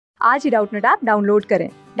आज ही Doubtnut app download करें।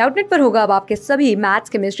 डाउटनट पर होगा अब आपके सभी मैथ्स,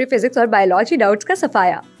 केमिस्ट्री, फिजिक्स और बायोलॉजी डाउट्स का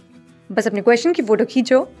सफाया। बस अपने क्वेश्चन की फोटो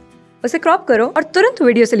खींचो, उसे क्रॉप करो और तुरंत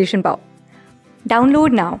वीडियो सोल्यूशन पाओ।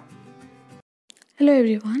 Download now. Hello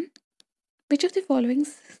everyone. Which of the following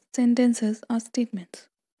sentences are statements?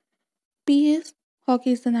 P is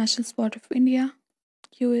hockey is the national sport of India.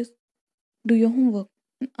 Q is do your homework.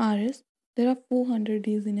 And R is there are 400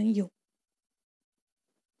 days in a year.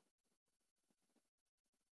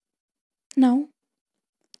 Now,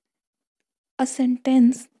 a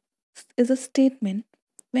sentence is a statement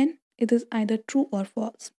when it is either true or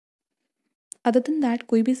false. Other than that,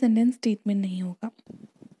 कोई भी sentence statement नहीं होगा.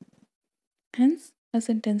 Hence, a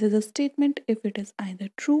sentence is a statement if it is either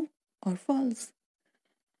true or false.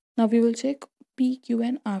 Now we will check P, Q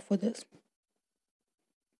and R for this.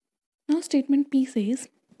 Now statement P says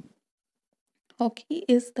hockey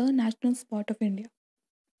is the national sport of India,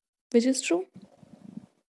 which is true.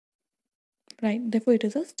 Right, therefore it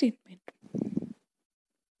is a statement.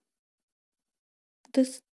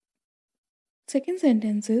 This second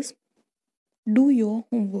sentence is do your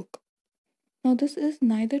homework. Now this is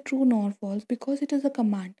neither true nor false because it is a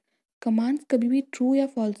command. Commands कभी भी true या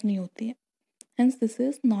false नहीं होती है. Hence this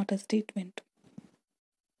is not a statement.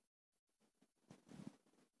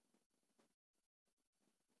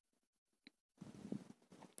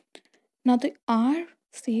 Now the R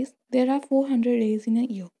says there are 400 days in a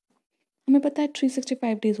year. हमें पता है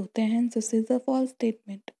 365 days होते हैं. Hence this is a false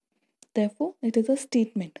statement. Therefore it is a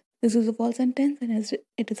statement. This is a false sentence and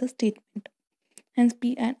it is a statement. Hence P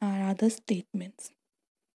and R are the statements.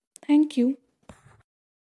 Thank you.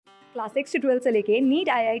 Class 6 से 12 से लेके NEET,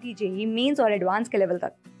 IIT JEE mains और advance के level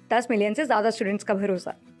तक 10 million से ज्यादा students का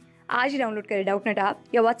भरोसा। आज ही डाउनलोड करें डाउटनट ऐप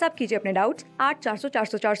या व्हाट्सएप कीजिए अपने डाउट्स 8400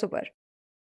 400 400 पर।